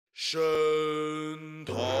神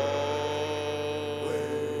堂。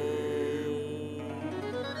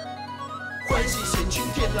欢喜县青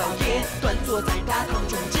天老爷端坐在大堂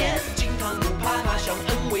中间，金堂木啪啪响，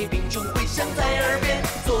恩威并重回响在耳边。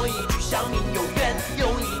左一句小民有缘，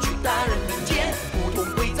右一句大人民间，不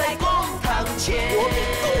同跪在公堂前。我比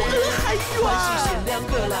窦娥还冤。欢喜县两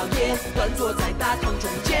个老爷端坐在大堂中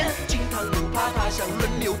间，金堂木啪啪响，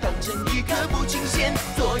轮流当成一个不清闲。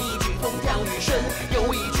左一句风调雨顺，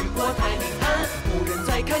右一句国泰民安，无人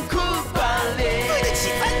再看苦瓜脸。对得起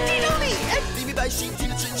三地的脸。黎民百姓听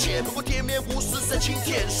得真切，不过铁面无私三青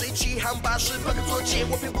天，谁起行把事放个作践，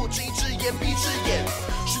我偏不睁一只眼闭一只眼，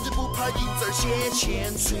甚至不怕银子写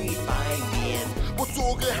千岁百年。我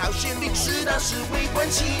做个好县令，是那是为官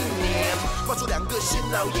青年。话说两个县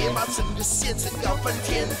老爷把整个县城搞翻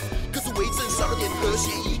天，可是为政少了点和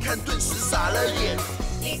谐，一看顿时傻了眼。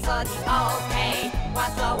你说你 OK， 我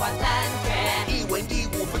说我正确，一文一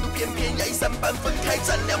武分度翩翩，要一三班分开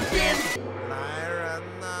站两边。来人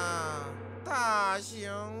呐，大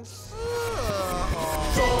刑伺候！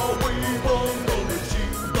沙威邦让人心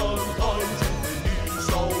胆寒，除非你小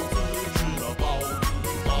子吃了包子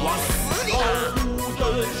饭。我死你老夫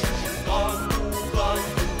人世事干不干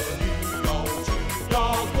净了，你要进衙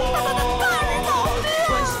关。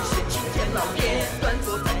欢喜县青天老爷端坐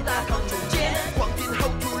在大堂中间，光天厚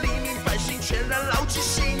土，黎民百姓全然牢记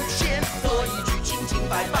心间。左一句清清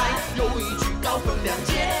白白，右一句高风亮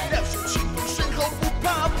节，两袖清风身后不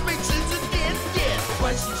怕被指指点点。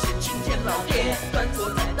欢喜县青天老爷端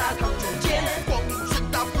坐在大堂中间，光明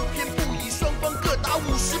正大不偏不倚，双方各打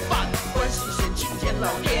50板。欢喜县青天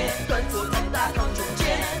老爷端坐在大堂中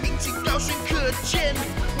间，民警高悬可见，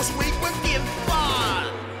我是为官典范。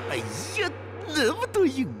哎呀，那么多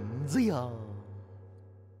银子呀！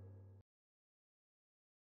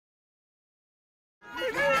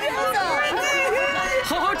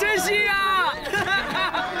好好珍惜呀！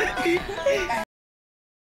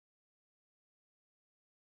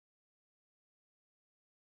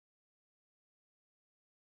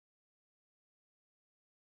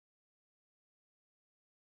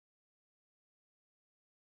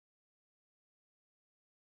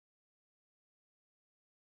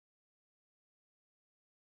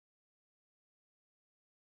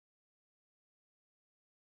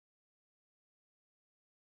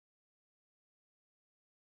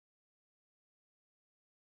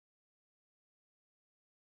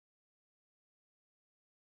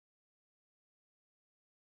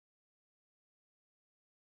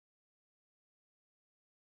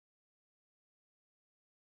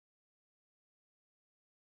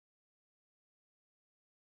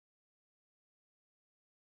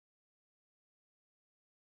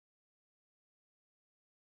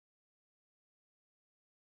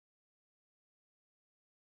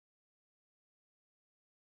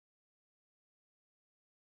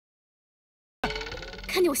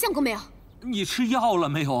看见我相公没有？你吃药了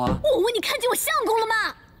没有啊？我问你，看见我相公了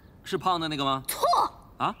吗？是胖的那个吗？错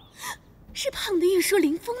啊，是胖的玉树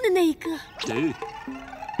临风的那一个。谁？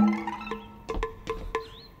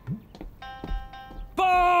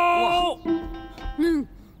报！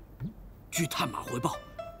据探马回报，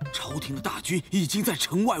朝廷的大军已经在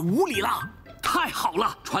城外5里了。太好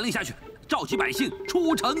了，传令下去，召集百姓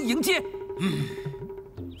出城迎接。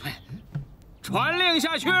传令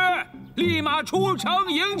下去，立马出城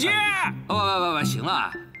迎接。行了，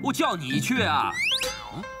我叫你去啊。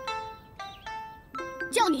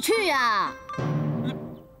叫你去呀！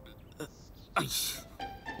哎呀！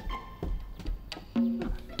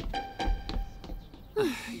哎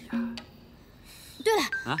呀！对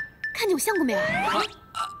了，看见我相公没有？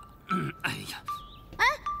哎呀！哎，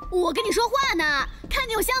我跟你说话呢，看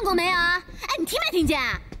见我相公没有啊？哎，你听没听见？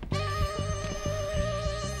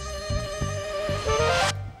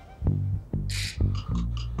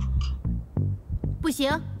不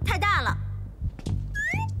行，太大了。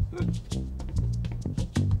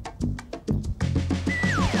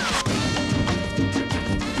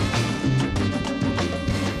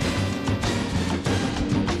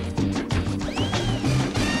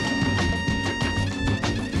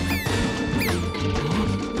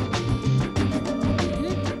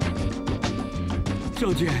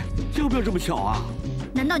小姐，要不要这么巧啊？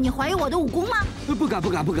难道你怀疑我的武功吗？不敢，不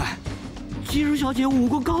敢，不敢。姬如小姐武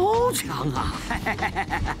功高强啊！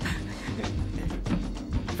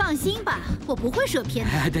放心吧，我不会射偏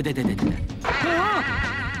的。对！啊！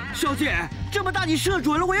小姐，这么大你射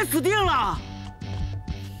准了，我也死定了。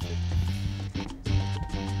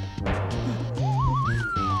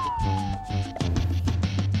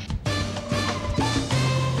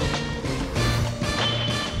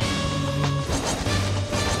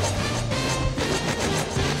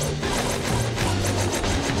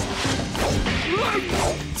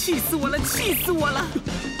气死我了！气死我了！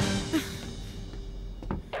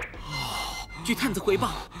据探子回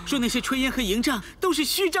报说，那些炊烟和营帐都是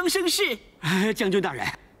虚张声势。将军大人，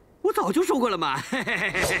我早就说过了嘛。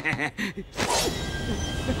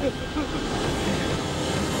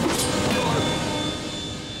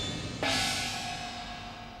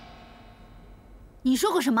你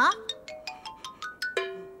说过什么？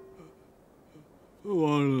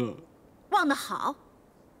忘了。忘得好。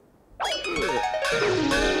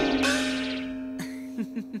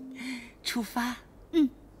出发。嗯。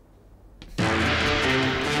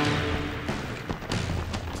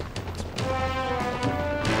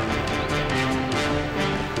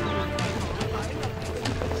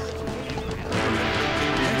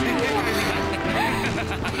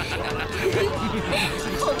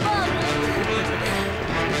好棒啊！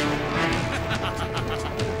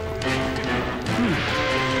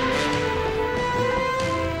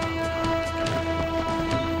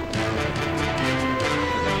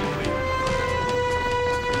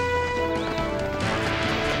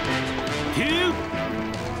停！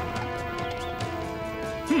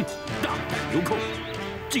哼，大胆流寇，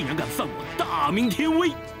竟然敢犯我大明天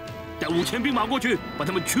威！带5000兵马过去，把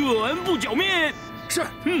他们全部剿灭。是。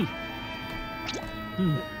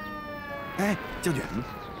哎，将军，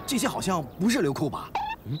这些好像不是流寇吧？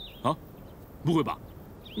不会吧？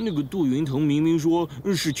那个杜云腾明明说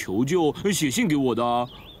是求救，写信给我的。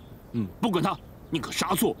不管他，宁可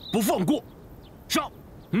杀错不放过。上。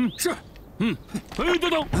是。哎，等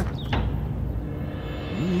等。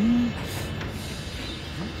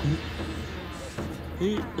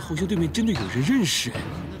好像对面真的有人认识。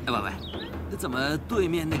哎，喂，怎么对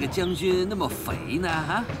面那个将军那么肥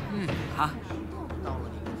呢？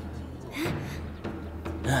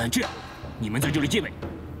这样，你们在这里戒备，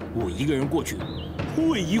我一个人过去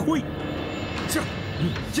会一会。是。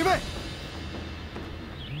戒备。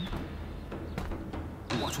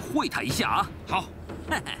我去会他一下啊！好。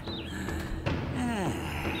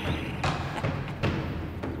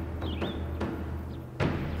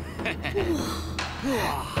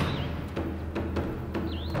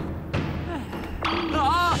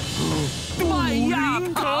啊！麦亚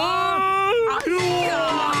堂！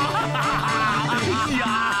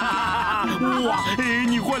哇！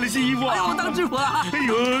你换了新衣服啊！哎呦，我当知府了！哎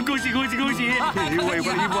呦，恭喜恭喜恭喜！我也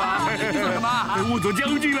换了衣服啊！你做什么？我做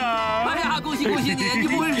将军了！哎呀，恭喜恭喜你！你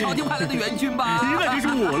不会是朝廷派来的援军吧？那就是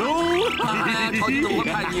我喽！哎，朝廷怎么会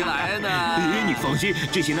派你来呢？你放心，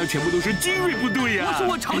这些呢全部都是精锐部队呀！我说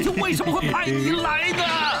我朝廷为什么会派你来呢？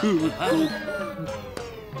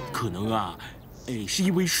可能啊，是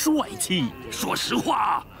因为帅气。说实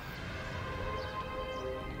话。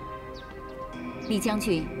李将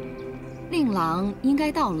军，令郎应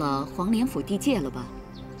该到了黄连府地界了吧？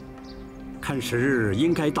看时日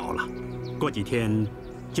应该到了，过几天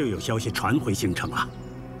就有消息传回京城了。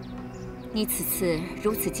你此次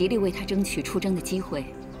如此极力为他争取出征的机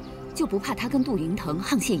会，就不怕他跟杜云腾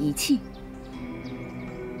沆瀣一气？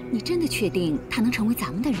你真的确定他能成为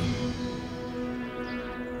咱们的人吗？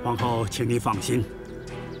皇后，请您放心，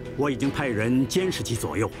我已经派人监视其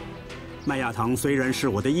左右。麦亚堂虽然是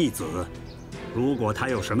我的义子，如果他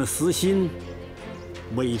有什么私心，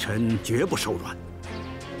微臣绝不手软。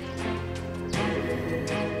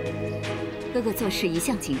哥哥做事一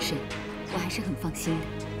向谨慎，我还是很放心的。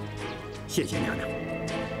谢谢娘娘。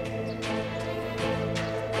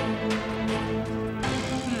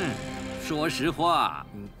说实话，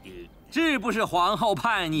是不是皇后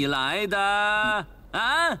派你来的啊？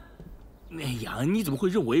哎呀，你怎么会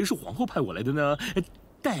认为是皇后派我来的呢？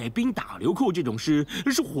带兵打流寇这种事，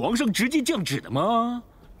是皇上直接降旨的吗？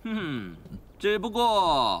只不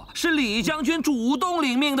过是李将军主动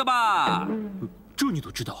领命的吧？这你都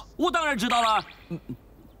知道？我当然知道了。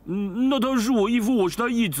那他是我义父，我是他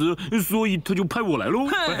义子，所以他就派我来喽。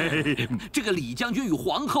这个李将军与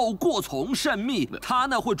皇后过从甚密，他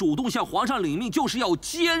呢会主动向皇上领命，就是要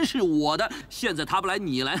监视我的。现在他不来，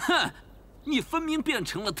你来，你分明变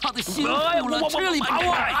成了他的心腹了，吃里扒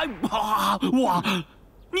外。哇！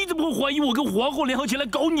你怎么会怀疑我跟皇后联合起来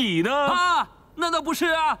搞你呢？难道不是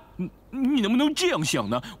啊？你能不能这样想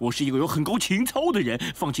呢？我是一个有很高情操的人，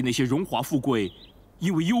放弃那些荣华富贵，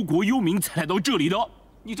因为忧国忧民才来到这里的。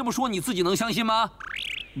你这么说，你自己能相信吗？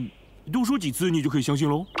多说几次，你就可以相信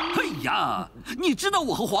喽。哎呀，你知道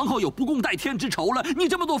我和皇后有不共戴天之仇了，你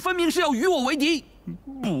这么做分明是要与我为敌。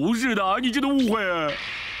不是的，你真的误会。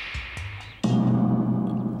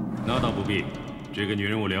那倒不必，这个女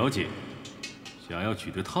人我了解，想要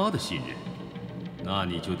取得她的信任，那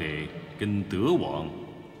你就得跟德王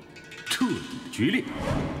彻底的决裂。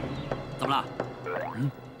怎么了？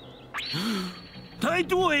太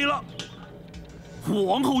对了。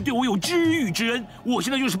皇后对我有知遇之恩，我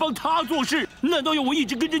现在就是帮她做事，难道要我一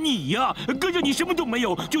直跟着你呀？跟着你什么都没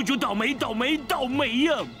有，就只有倒霉倒霉倒霉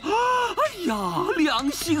呀！哎呀，良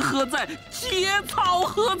心何在，节操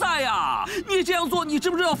何在呀？你这样做，你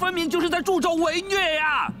知不知道分明就是在助纣为虐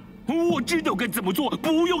呀？我知道该怎么做，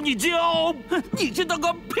不用你教。你知道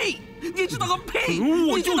个屁！你知道个屁！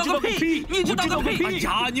我就知道个屁！你知道个屁！哎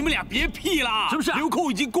呀，你们俩别屁啦！是不是？流寇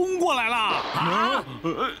已经攻过来了啊！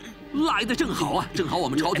来的正好啊！正好我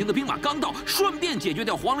们朝廷的兵马刚到，顺便解决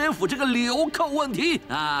掉黄连府这个流寇问题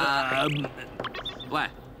啊！喂，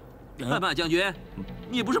马将军，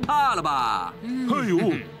你不是怕了吧？哎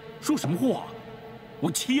呦，说什么话？我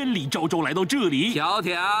千里迢迢来到这里，迢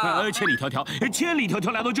迢，千里迢迢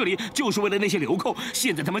来到这里，就是为了那些流寇。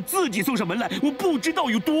现在他们自己送上门来，我不知道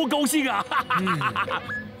有多高兴啊！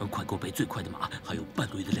快给我备最快的马，还有半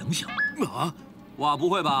个月的粮饷。啊！哇，不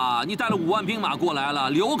会吧？你带了5万兵马过来了，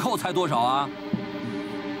流寇才多少啊？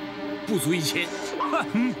不足1000。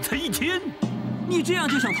才1000。你这样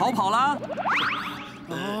就想逃跑了？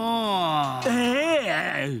哦，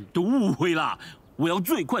都误会了。我要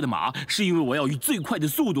最快的马，是因为我要以最快的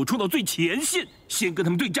速度冲到最前线，先跟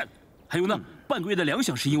他们对战。还有呢，半个月的粮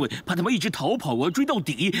饷是因为怕他们一直逃跑，我要追到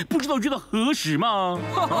底，不知道追到何时嘛。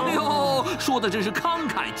哎呦，说的真是慷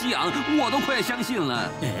慨激昂，我都快相信了。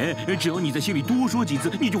只要你在心里多说几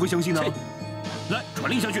次，你就会相信的。来，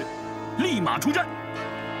传令下去，立马出战。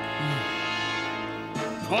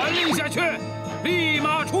传令下去，立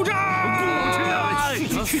马出战。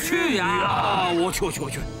去呀！我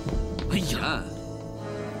去。哎呀！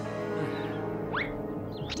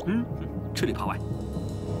吃里扒外，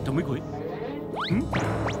倒霉鬼。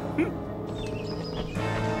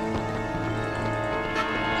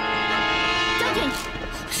将军，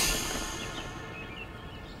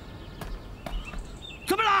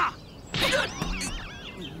怎么了？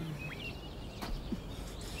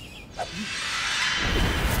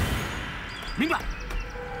明白。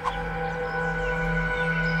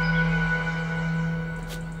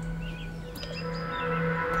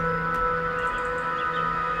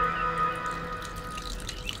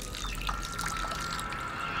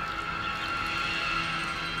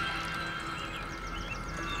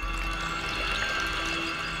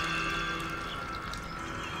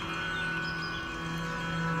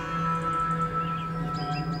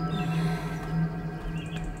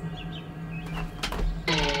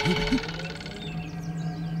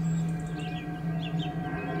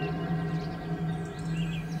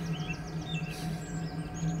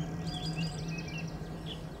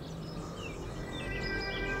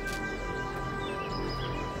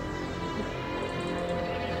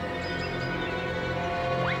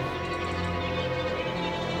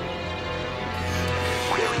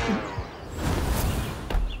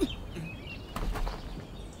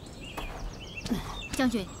将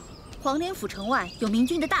军，黄连府城外有明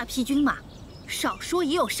军的大批军马，少说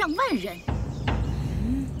也有上万人。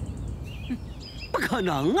不可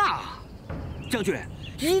能啊！将军，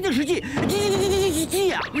一定是计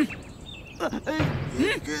呀！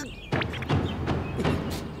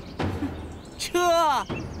撤！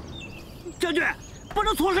将军，不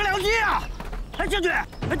能错失良机啊！将军，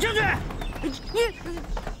你。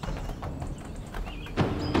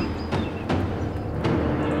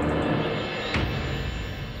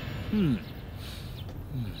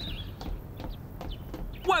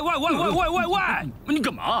喂！你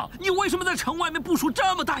干嘛？你为什么在城外面部署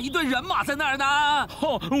这么大一队人马在那儿呢？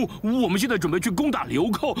我们现在准备去攻打流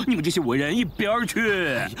寇，你们这些文人一边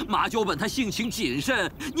去！马九本他性情谨慎，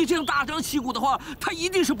你这样大张旗鼓的话，他一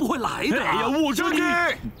定是不会来的。哎呀，我将军，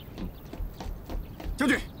将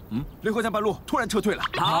军，联合战半路突然撤退了。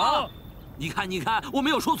啊！你看，我没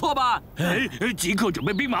有说错吧？即刻准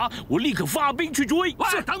备兵马，我立刻发兵去追。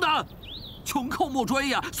喂，等等！穷寇莫追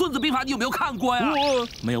呀，《孙子兵法》你有没有看过呀？我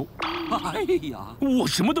没有。哎呀，我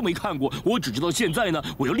什么都没看过，我只知道现在呢，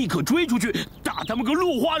我要立刻追出去，打他们个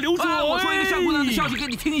落花流水。我说一个相姑娘的消息给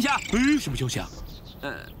你听一下。什么消息啊？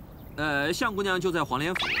相姑娘就在黄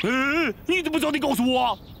连府。你怎么早点告诉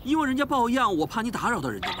我？因为人家抱恙，我怕你打扰到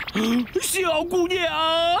人家。小姑娘。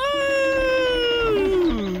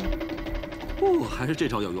还是这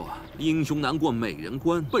招有用啊！英雄难过美人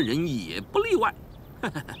关，本人也不例外。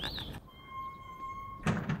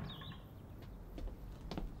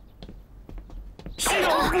小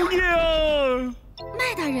姑娘，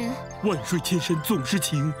麦大人，万水千山总是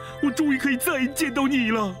情，我终于可以再见到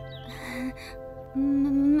你了。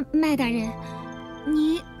麦大人，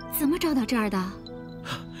你怎么找到这儿的？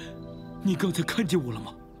你刚才看见我了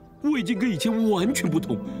吗？我已经跟以前完全不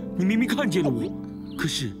同。你明明看见了我，可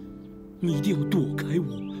是你一定要躲开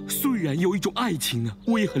我。虽然有一种爱情呢，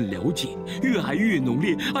我也很了解，越爱越浓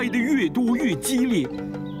烈，爱得越多越激烈。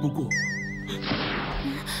不过，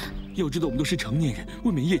要知道我们都是成年人，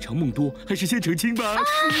未免夜长梦多，还是先成亲吧。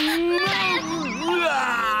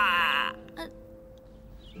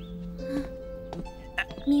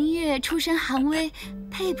明月出身寒微，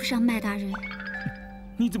配不上麦大人。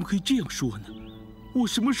你怎么可以这样说呢？我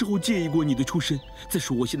什么时候介意过你的出身？再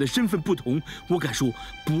说我现在身份不同，我敢说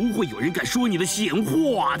不会有人敢说你的闲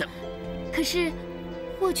话的。可是，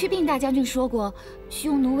霍去病大将军说过，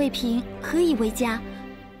匈奴未平，何以为家？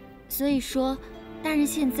所以说，大人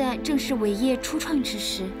现在正是伟业初创之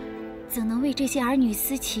时，怎能为这些儿女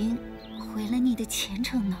私情，毁了你的前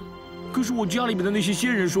程呢？可是我家里面的那些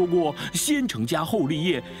先人说过，先成家后立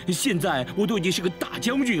业。现在我都已经是个大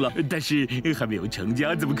将军了，但是还没有成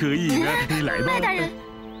家，怎么可以呢？来吧，麦大人。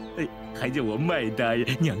还叫我麦大人，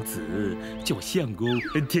娘子叫我相公。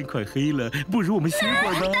天快黑了，不如我们歇会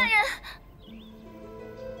儿吧。大人，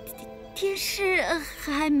天是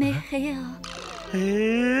还没黑啊。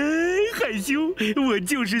害羞，我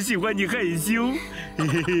就是喜欢你害羞。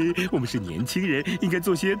我们是年轻人，应该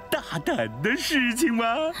做些大胆的事情吗？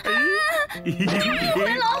回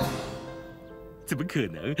龙，怎么可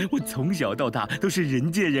能？我从小到大都是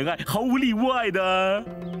人见人爱，毫无例外的。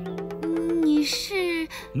你是？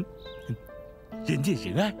人见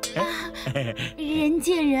人爱。人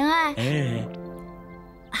见人爱。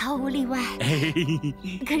毫无例外。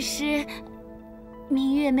可是。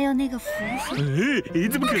明月没有那个福分，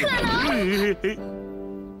怎么可能？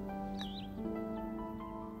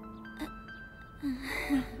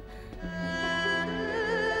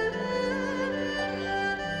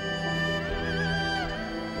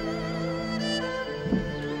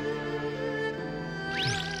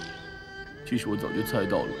其实我早就猜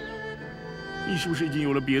到了，你是不是已经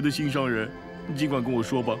有了别的心上人？你尽管跟我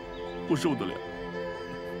说吧，我受得了。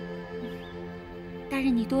大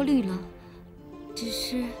人，你多虑了。只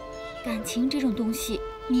是，感情这种东西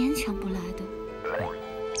勉强不来的。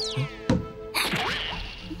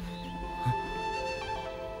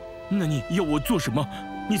那你要我做什么，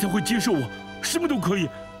你才会接受我？什么都可以，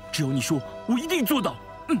只要你说，我一定做到。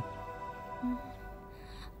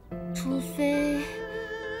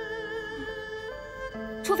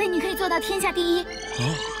除非你可以做到天下第一。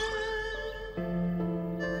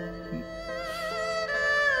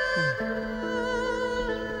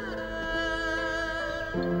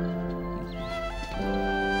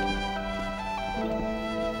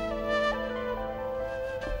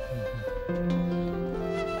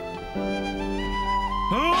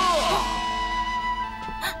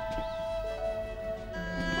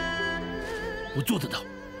我做得到，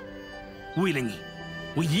为了你，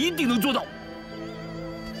我一定能做到。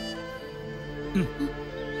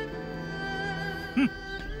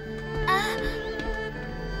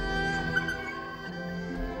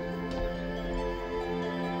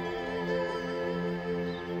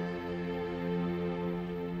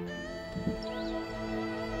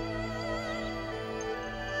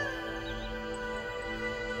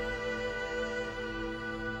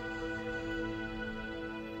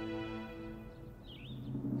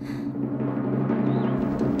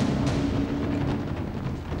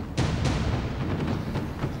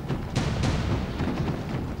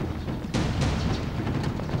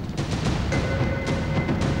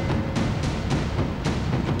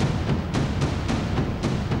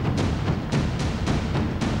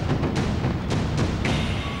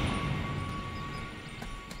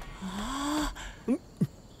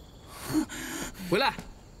回来，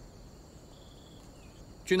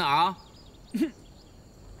去哪儿啊？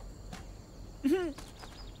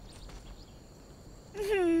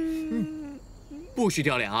不许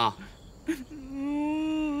掉脸啊！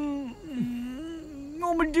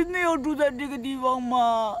我们真的要住在这个地方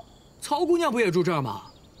吗？曹姑娘不也住这儿吗？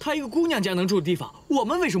她一个姑娘家能住的地方，我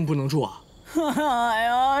们为什么不能住啊？哎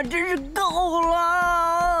呀，真是够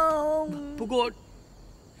了！不过，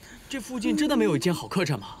这附近真的没有一间好客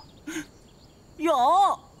栈吗？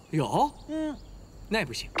有，那也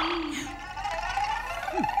不行。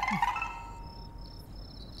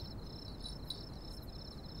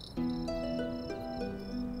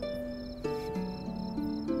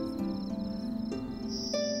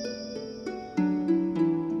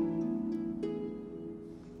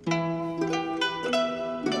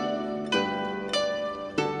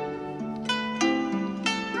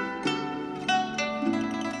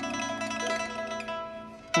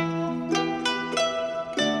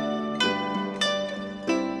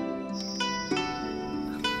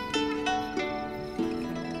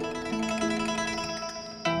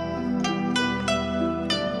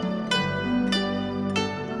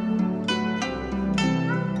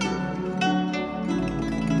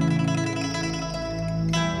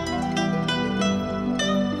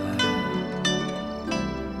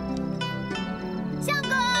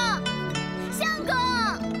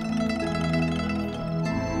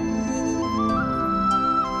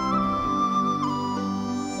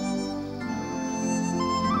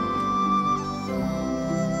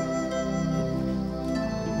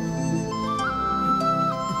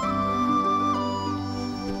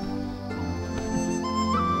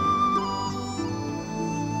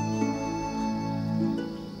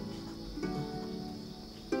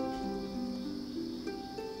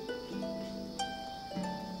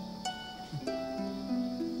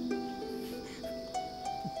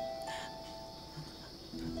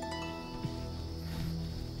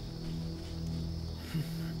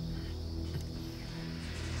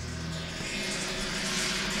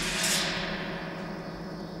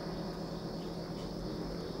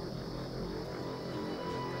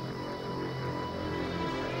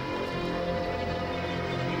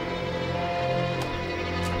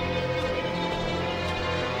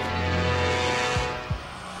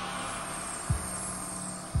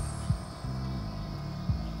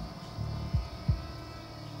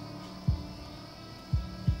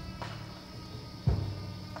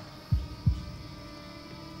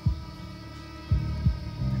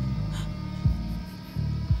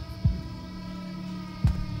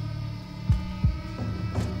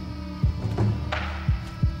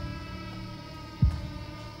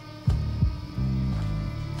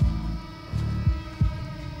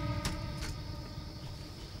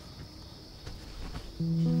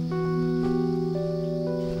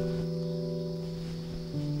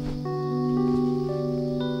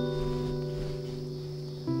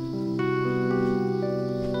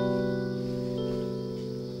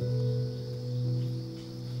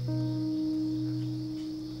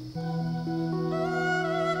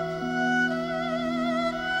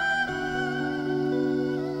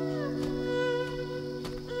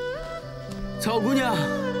草姑娘，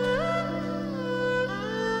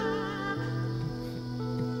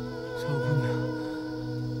草姑娘，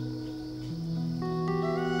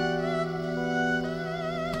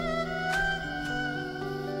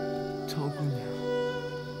草姑娘。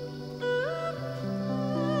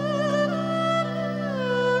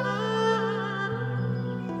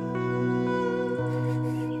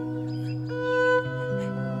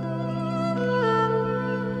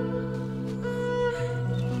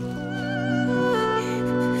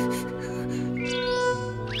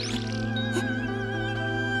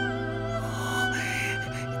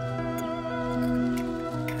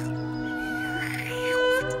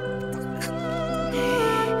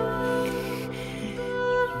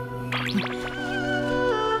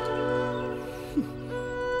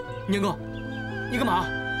 年哥，你干嘛？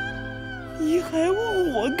你还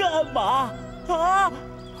问我干嘛？啊！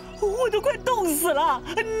我都快冻死了！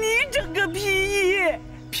你整个皮衣，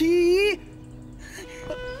皮衣，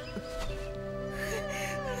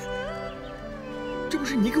这不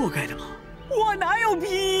是你给我盖的吗？我哪有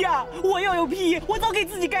皮衣呀？我要有皮衣，我早给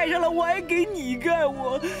自己盖上了，我还给你盖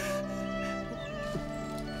我。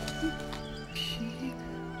皮衣，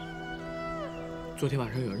昨天晚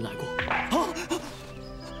上有人来过。啊！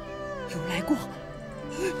 有来过，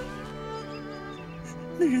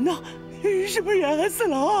那人呢？什么人死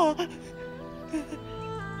了啊？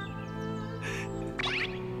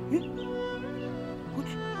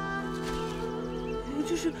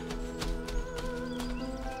这是，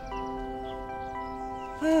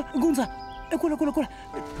公子，过来，过来，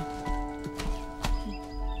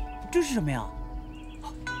这是什么呀？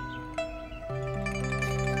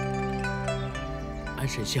安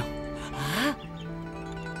神香。啊？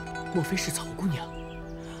 莫非是草姑娘？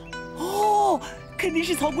哦，肯定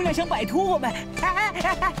是草姑娘想摆脱我们。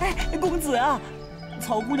公子啊，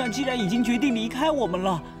草姑娘既然已经决定离开我们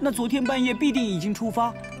了，那昨天半夜必定已经出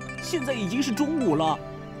发，现在已经是中午了。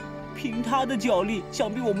凭她的脚力，想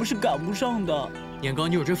必我们是赶不上的。年糕，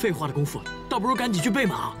你有这废话的功夫，倒不如赶紧去备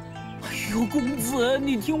马。哎呦，公子，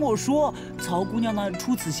你听我说，曹姑娘呢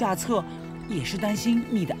出此下策，也是担心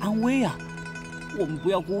你的安危啊。我们不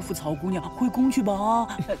要辜负曹姑娘，回宫去吧啊！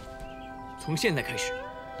从现在开始，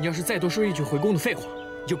你要是再多说一句回宫的废话，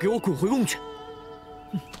你就给我滚回宫去！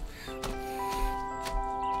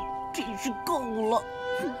真是够了！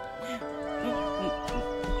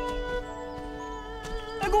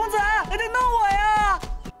哎，公子，等等我呀！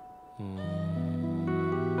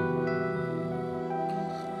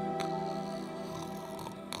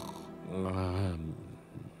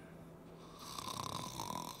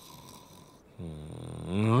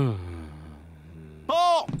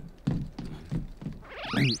报。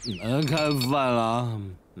开饭了。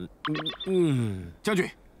将军，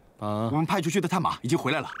我们派出去的探马已经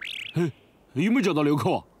回来了。有没有找到流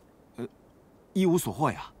寇？一无所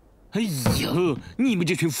获呀。哎呀，你们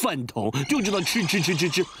这群饭桶就知道吃，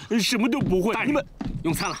什么都不会。你们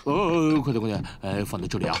用餐了。快点，放在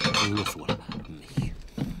这里啊，饿死我了。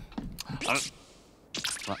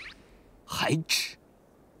还吃？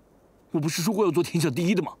我不是说过要做天下第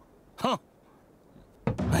一的吗？哼！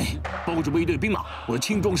哎，帮我准备一队兵马，我要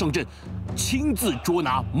轻装上阵，亲自捉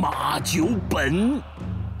拿马九本。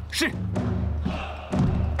是。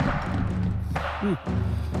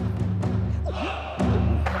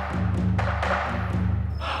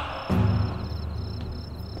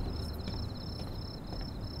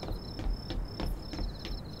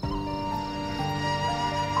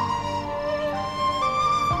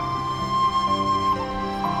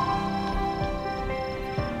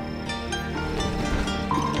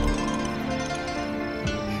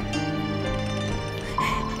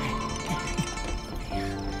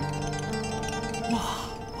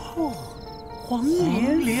黄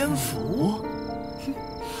连府，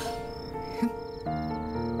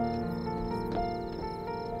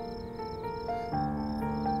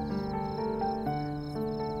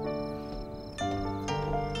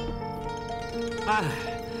哎，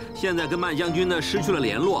现在跟麦将军呢失去了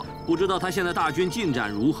联络，不知道他现在大军进展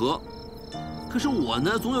如何。可是我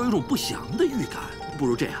呢，总有一种不祥的预感。不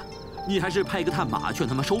如这样，你还是派一个探马劝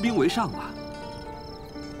他们收兵为上吧。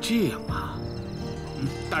这样啊。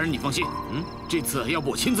大人，你放心，这次要不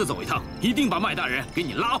我亲自走一趟，一定把麦大人给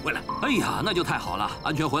你拉回来。哎呀，那就太好了，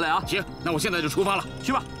安全回来啊！行，那我现在就出发了，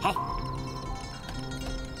去吧。好。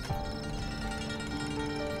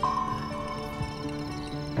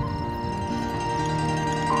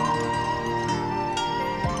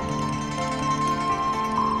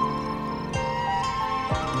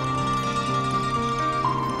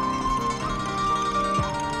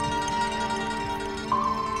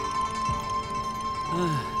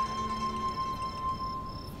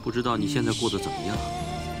不知道你现在过得怎么样？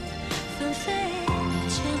纷飞，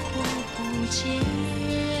千户不见。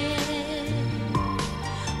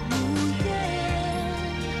无缘，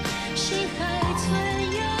心还存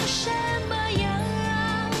有什么阳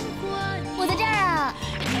光？我在这儿啊。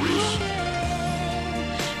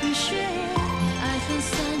雨雪，爱分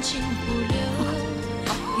散尽不留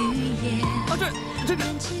语言。啊，这个，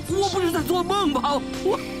我不是在做梦吧？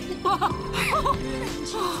我。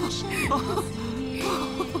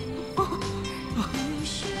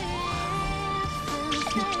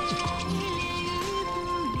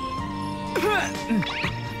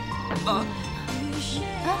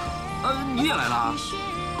 你也来了？啊！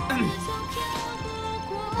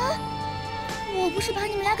我不是把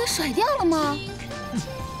你们俩给甩掉了吗？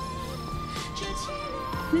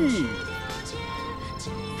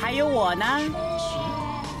还有我呢。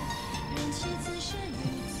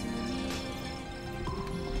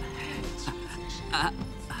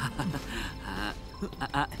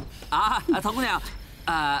 曹姑娘，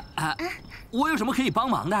我有什么可以帮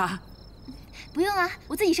忙的？不用啊，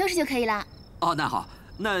我自己收拾就可以了。哦，那好，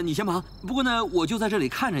那你先忙。不过呢，我就在这里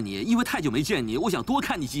看着你，因为太久没见你，我想多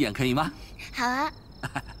看你几眼，可以吗？好啊。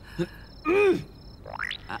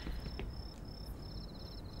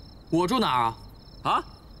我住哪儿啊？啊，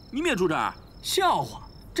你们也住这儿？笑话，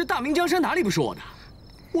这大明江山哪里不是我的？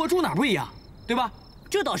我住哪儿不一样，对吧？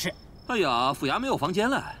这倒是。哎呀，府衙没有房间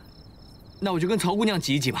了。 那我就跟曹姑娘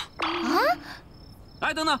挤一挤吧。啊！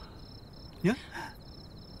哎，等等，呀，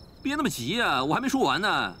别那么急呀，我还没说完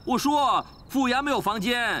呢。我说府衙没有房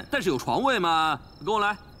间，但是有床位嘛。跟我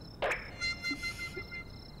来。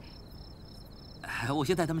我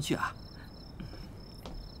先带他们去啊。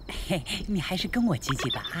嘿，你还是跟我挤挤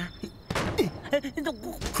吧啊！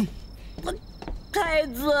太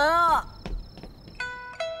子。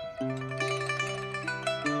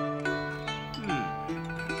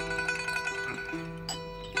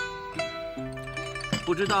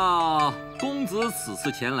 不知道公子此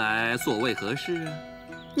次前来所为何事啊？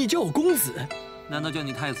你叫我公子，难道叫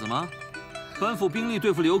你太子吗？本府兵力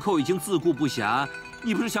对付流寇已经自顾不暇，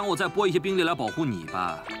你不是想我再拨一些兵力来保护你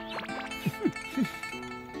吧？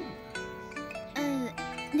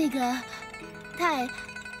那个，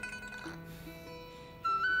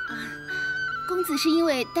公子是因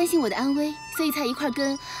为担心我的安危，所以才一块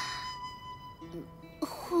跟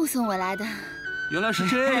护送我来的。 原来是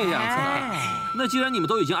这样子啊！那既然你们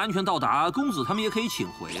都已经安全到达，公子他们也可以请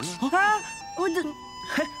回了。啊，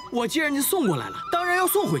我既然您送过来了，当然要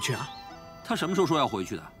送回去啊。他什么时候说要回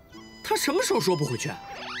去的？他什么时候说不回去？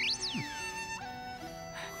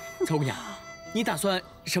曹姑娘，你打算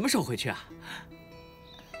什么时候回去啊？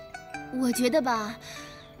我觉得吧，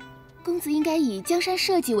公子应该以江山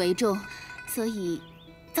社稷为重，所以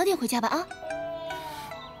早点回家吧啊。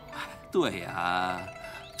对呀，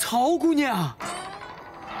曹姑娘。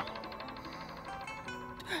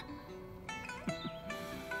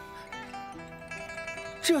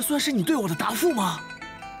 这算是你对我的答复吗？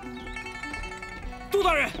杜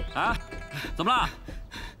大人啊，怎么了？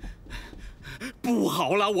不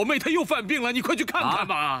好了，我妹她又犯病了，你快去看看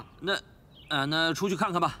吧。那出去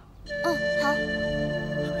看看吧。嗯，好。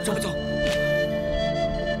走走。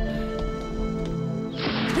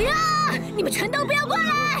哎呀！你们全都不要过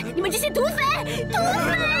来！你们这些土匪！土匪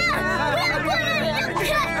啊！不要过来！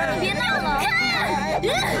看，别闹了！看，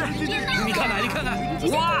别闹了！你看看，你看看，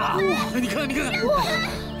哇！你看看，你看看！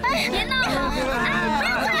哎，别闹了！不要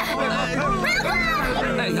过来！不要过来！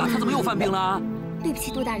哎呀，他怎么又犯病了？对不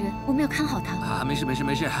起，杜大人，我们要看好他。啊，没事没事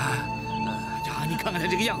没事。呀，你看看他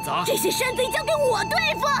这个样子啊！这些山贼交给我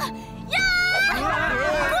对付！呀！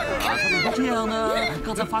他怎么会这样呢？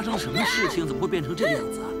刚才发生了什么事情？怎么会变成这个样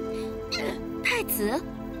子啊？太子，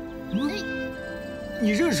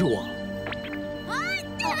你认识我？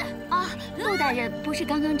陆大人不是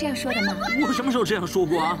刚刚这样说的吗？我什么时候这样说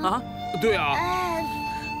过啊？啊？对啊。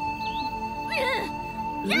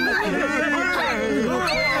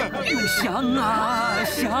香啊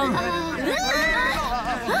香！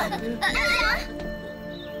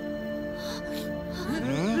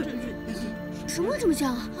什么这么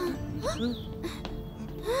像啊？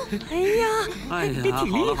哎呀，你挺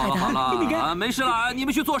厉害的，好了，没事了，你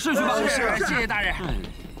们去做事去吧。是，谢谢大人。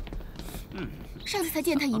上次才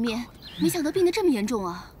见他一面，没想到病得这么严重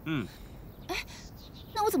啊。哎，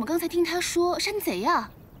那我怎么刚才听他说山贼啊？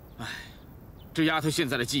哎，这丫头现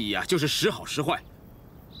在的记忆啊，就是时好时坏，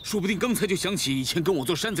说不定刚才就想起以前跟我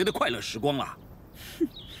做山贼的快乐时光了。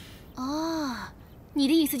哦，你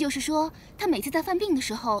的意思就是说，他每次在犯病的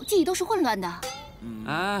时候，记忆都是混乱的？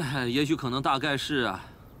哎，也许可能大概是啊。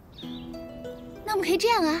那我们可以这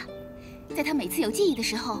样啊，在他每次有记忆的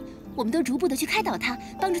时候，我们都逐步的去开导他，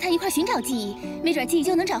帮助他一块寻找记忆，没准记忆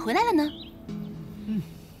就能找回来了呢。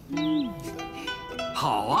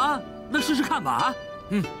好啊，那试试看吧。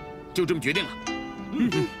就这么决定了。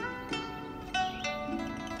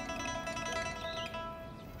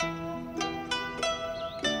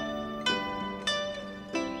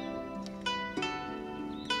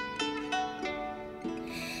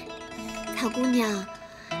草姑娘，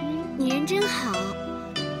你人真好，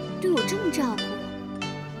对我这么照顾，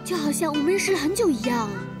就好像我们认识了很久一样。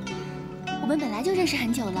我们本来就认识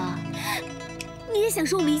很久了。你也想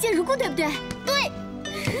说我们一见如故，对不对？对。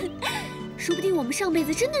说不定我们上辈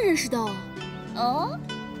子真的认识的哦。哦。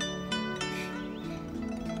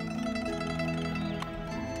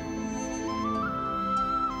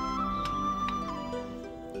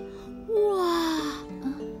哇，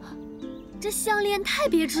这项链太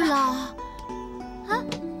别致了。啊，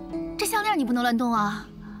这项链你不能乱动啊。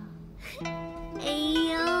哎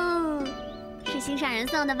呦，是心上人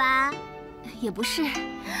送的吧？也不是，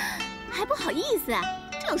还不好意思，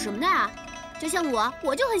这有什么的啊？就像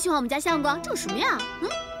我就很喜欢我们家相公，这有什么呀？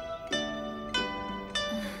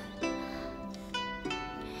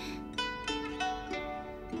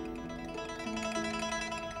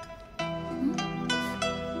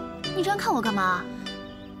你这样看我干嘛？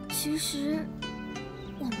其实，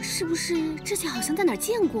我们是不是之前好像在哪儿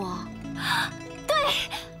见过？对，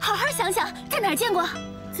好好想想，在哪儿见过？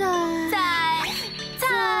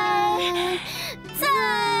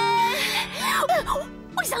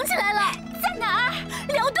我想起来了，在哪儿？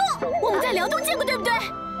辽东，我们在辽东见过，对不对？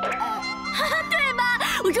对吧？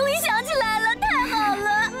我终于想起来了，太好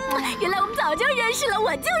了！原来我们早就认识了，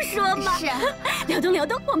我就说嘛。是啊，辽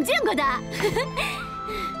东，我们见过的。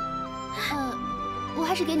我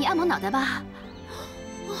还是给你按摩脑袋吧。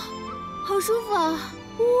哇，好舒服啊！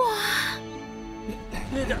哇！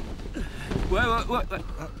喂，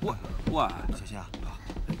小心啊！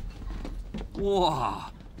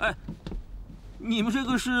哇，哎，你们这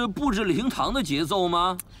个是布置礼厅堂的节奏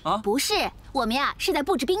吗？啊，不是，我们呀是在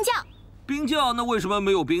布置冰窖。冰窖？那为什么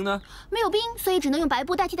没有冰呢？没有冰，所以只能用白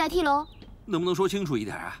布代替喽。能不能说清楚一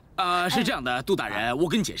点啊？是这样的，杜大人，我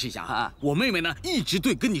跟你解释一下啊。我妹妹呢，一直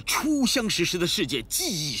对跟你初相识时的事件记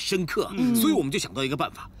忆深刻，所以我们就想到一个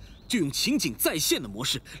办法，就用情景再现的模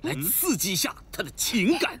式来刺激一下她的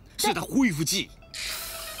情感，使她恢复记忆。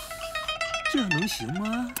这样能行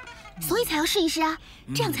吗？所以才要试一试啊，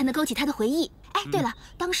这样才能勾起她的回忆。哎，对了，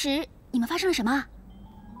当时你们发生了什么？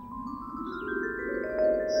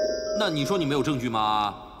那你说你没有证据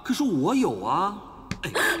吗？可是我有啊。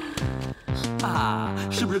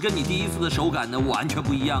是不是跟你第一次的手感呢完全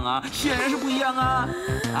不一样啊？显然是不一样啊！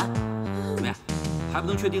怎么样？还不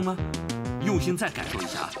能确定吗？用心再感受一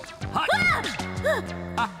下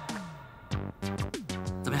啊！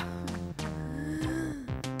怎么样？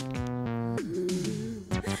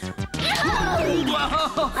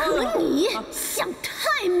可你想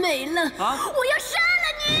太美了！我要杀了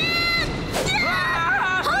你！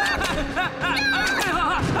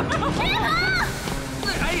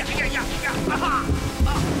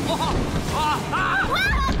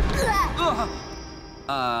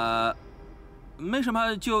没什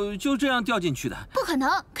么，就这样掉进去的。不可能，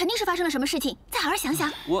肯定是发生了什么事情。再好好想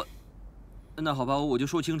想。那好吧，我就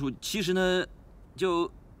说清楚。其实呢，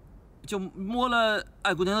就摸了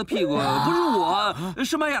爱姑娘的屁股，不是我，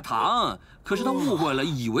是麦亚堂。可是她误会了，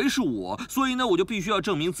以为是我，所以呢，我就必须要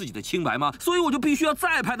证明自己的清白嘛。所以我就必须要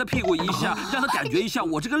再拍她屁股一下，让她感觉一下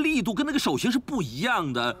我这个力度跟那个手型是不一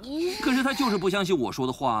样的。可是她就是不相信我说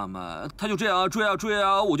的话嘛，她就这样追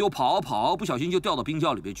啊，我就跑，不小心就掉到冰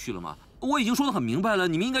窖里边去了嘛。我已经说得很明白了，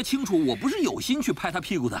你们应该清楚，我不是有心去拍她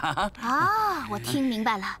屁股的。我听明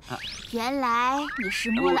白了，原来你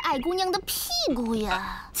是摸了爱姑娘的屁股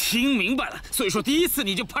呀。听明白了，所以说第一次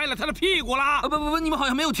你就拍了她的屁股啦。不，你们好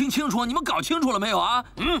像没有听清楚，你们搞清楚了没有啊？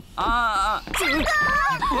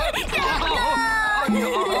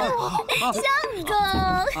相公，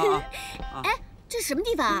哎，这是什么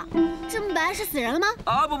地方啊？这么白是死人了吗？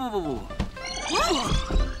不。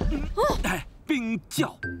冰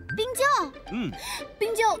窖。冰窖？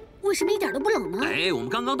冰窖为什么一点都不冷呢？我们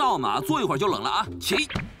刚刚到嘛，坐一会儿就冷了啊。起。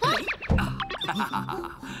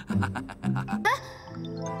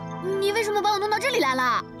你为什么把我弄到这里来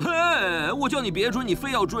了？我叫你别追，你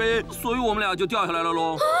非要追，所以我们俩就掉下来了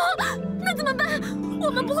喽。那怎么办？我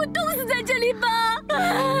们不会冻死在这里吧？怎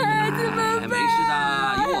么办？没事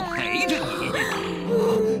的，有我陪着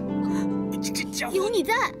你。这家伙有你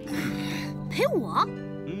在，陪我？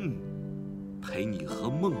陪你喝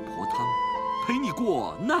孟婆汤，陪你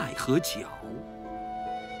过奈何桥。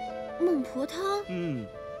孟婆汤？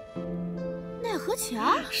奈何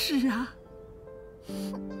桥？是啊。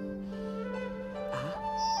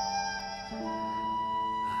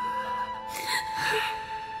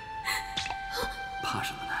怕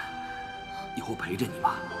什么呢？以后陪着你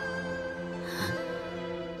吧。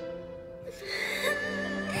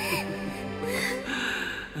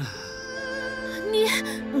你，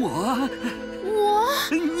我，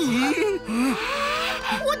你，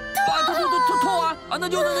我痛啊！那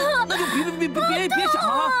就别想了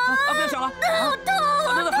啊！别想了，好痛！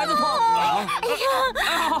那孩子痛啊！哎呀，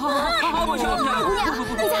好，不想了，姑娘，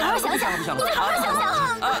你再好好想想，你再好好想想，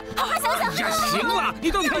好好想想。呀，行了，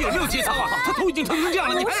你到底还有没有节操啊？他头已经疼成这样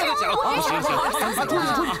了，你还让他想？行，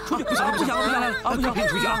出去，不想了，不陪你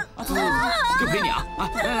出去啊！走，就陪你啊！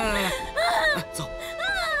来，走。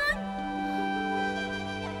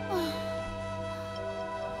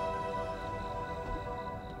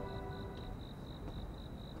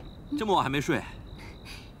这么晚还没睡？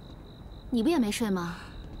你不也没睡吗？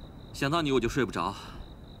想到你我就睡不着。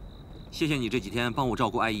谢谢你这几天帮我照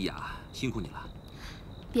顾艾依雅，辛苦你了。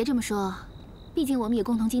别这么说，毕竟我们也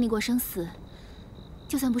共同经历过生死。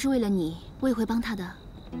就算不是为了你，我也会帮他的。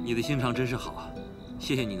你的心肠真是好，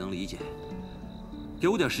谢谢你能理解。给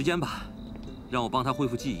我点时间吧，让我帮他恢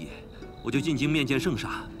复记忆，我就进京面见圣上，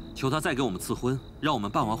求他再给我们赐婚，让我们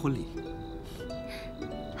办完婚礼。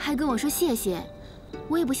还跟我说谢谢。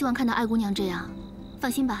我也不希望看到爱姑娘这样，放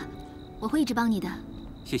心吧，我会一直帮你的。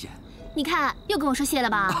谢谢。你看，又跟我说谢了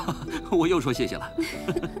吧？我又说谢谢了。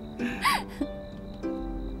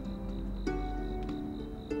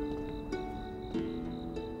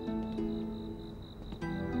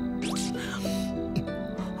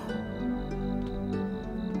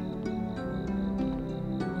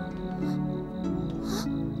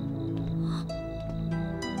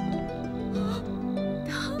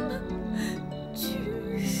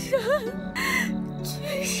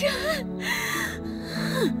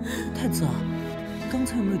太子，刚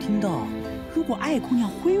才有没有听到？如果爱姑娘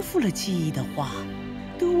恢复了记忆的话，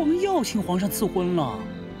德王要请皇上赐婚了。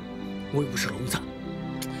我又不是聋子。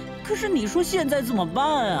可是你说现在怎么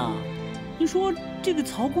办啊？你说这个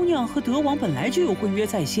曹姑娘和德王本来就有婚约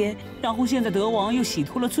在先，然后现在德王又洗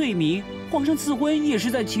脱了罪名，皇上赐婚也是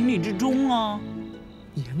在情理之中啊。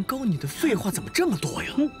年糕，你的废话怎么这么多呀？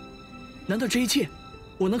难道这一切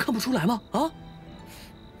我能看不出来吗？啊？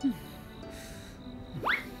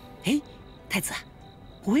哎，太子，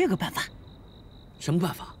我有个办法。什么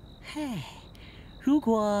办法？嗨，如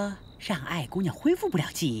果让爱姑娘恢复不了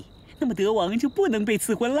记忆，那么德王就不能被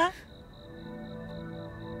赐婚了。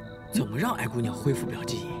怎么让爱姑娘恢复不了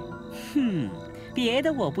记忆？别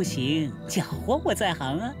的我不行，搅和我在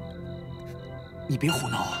行啊。你别胡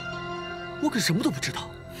闹啊！我可什么都不知道。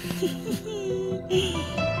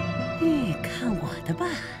看我的吧。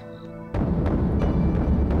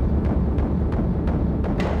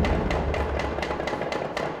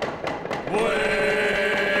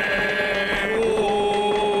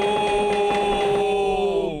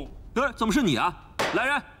怎么是你啊？来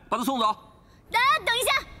人，把他送走。来，等一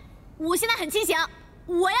下，我现在很清醒，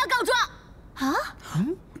我要告状。啊？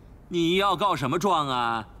你要告什么状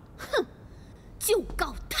啊？哼，就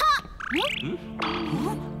告他。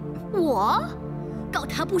我告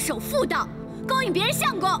他不守妇道，勾引别人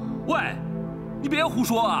相公。喂，你别胡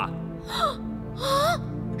说啊！啊！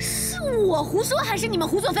是我胡说还是你们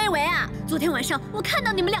胡作非为啊？昨天晚上我看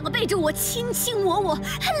到你们两个背着我卿卿我我，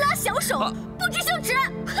还拉小手，不知羞耻！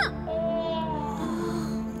哼！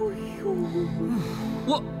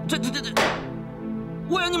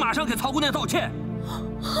我要你马上给曹姑娘道歉。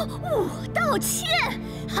我道歉？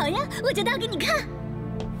好呀，我就道给你看。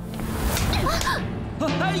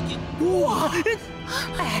哇！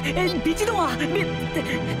你别激动啊！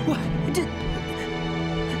我这。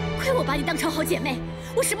亏我把你当成好姐妹，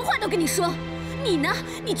我什么话都跟你说。你呢？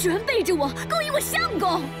你居然背着我勾引我相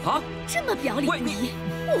公啊！这么表里不一，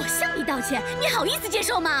我向你道歉，你好意思接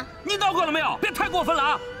受吗？你闹够了没有？别太过分了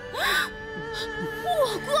啊！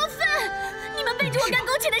我过分？你们背着我干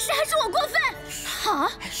苟且的事还说我过分？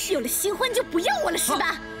好，有了新欢就不要我了是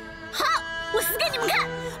吧？好，我死给你们看，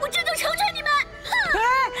我这就成全你们！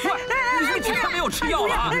你是不是今天没有吃药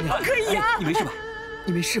了啊？不可以啊！你没事吧？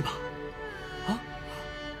你没事吧？啊？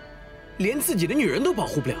连自己的女人都保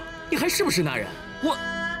护不了，你还是不是男人？我，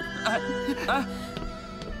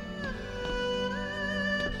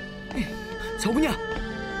曹姑娘。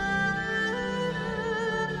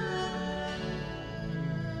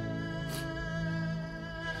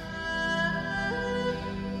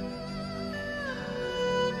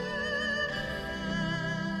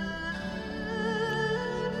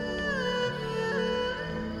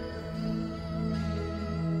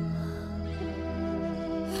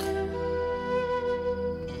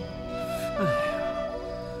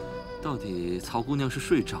到底曹姑娘是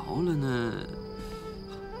睡着了呢，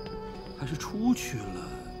还是出去了？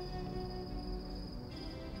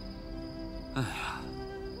哎呀，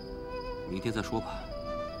明天再说吧。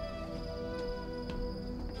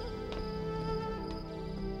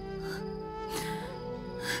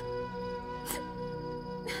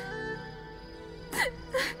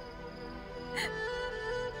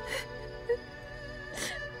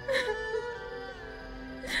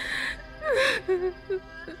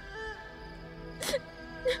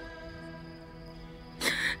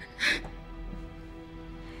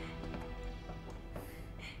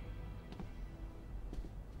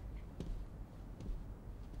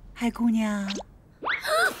爱姑娘，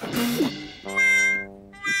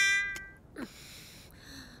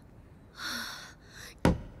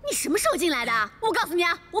你什么时候进来的？我告诉你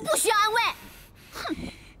啊，我不需要安慰。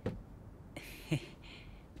哼！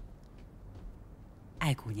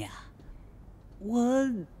爱姑娘，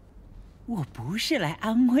我不是来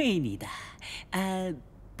安慰你的，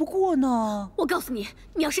不过呢，我告诉你，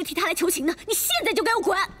你要是替他来求情呢，你现在就给我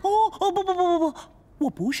滚！不，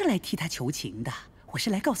我不是来替他求情的。我是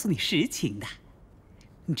来告诉你实情的，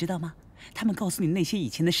你知道吗？他们告诉你那些以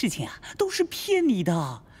前的事情啊，都是骗你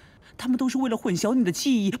的，他们都是为了混淆你的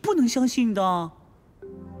记忆，不能相信的。啊？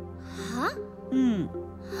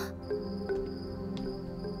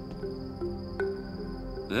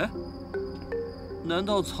哎，难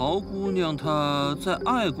道曹姑娘她在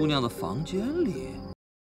爱姑娘的房间里？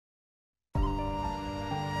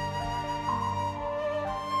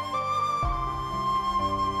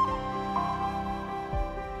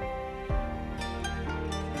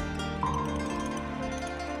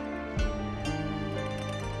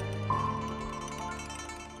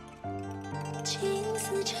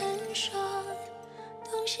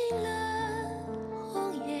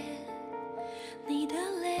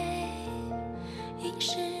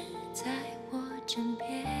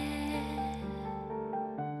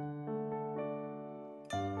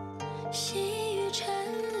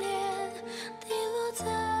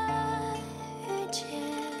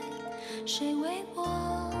谁为我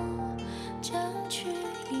将去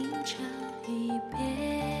吟唱一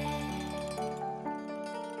遍？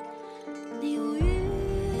你无语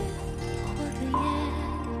我的眼，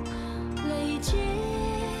泪积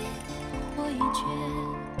我一卷，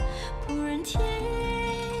仆人听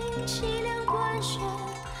凄凉关雪，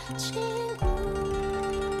轻古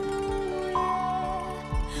月。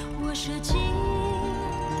我舍近，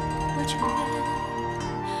我求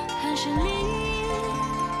远，谈生离。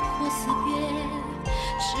或死别，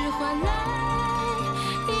是换来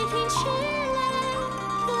一听凄凉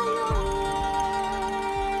的永远。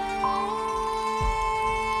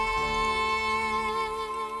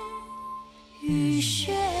雨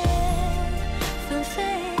雪纷飞，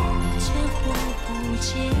千火不解。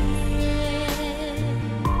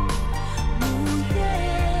无缘，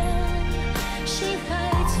心还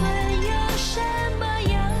存有什么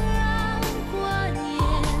样挂念？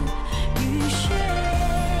雨雪。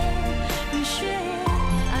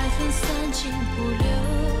爱分散尽不留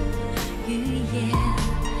语言，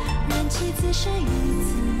任其自生于自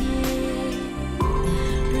灭，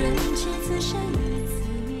任其自生于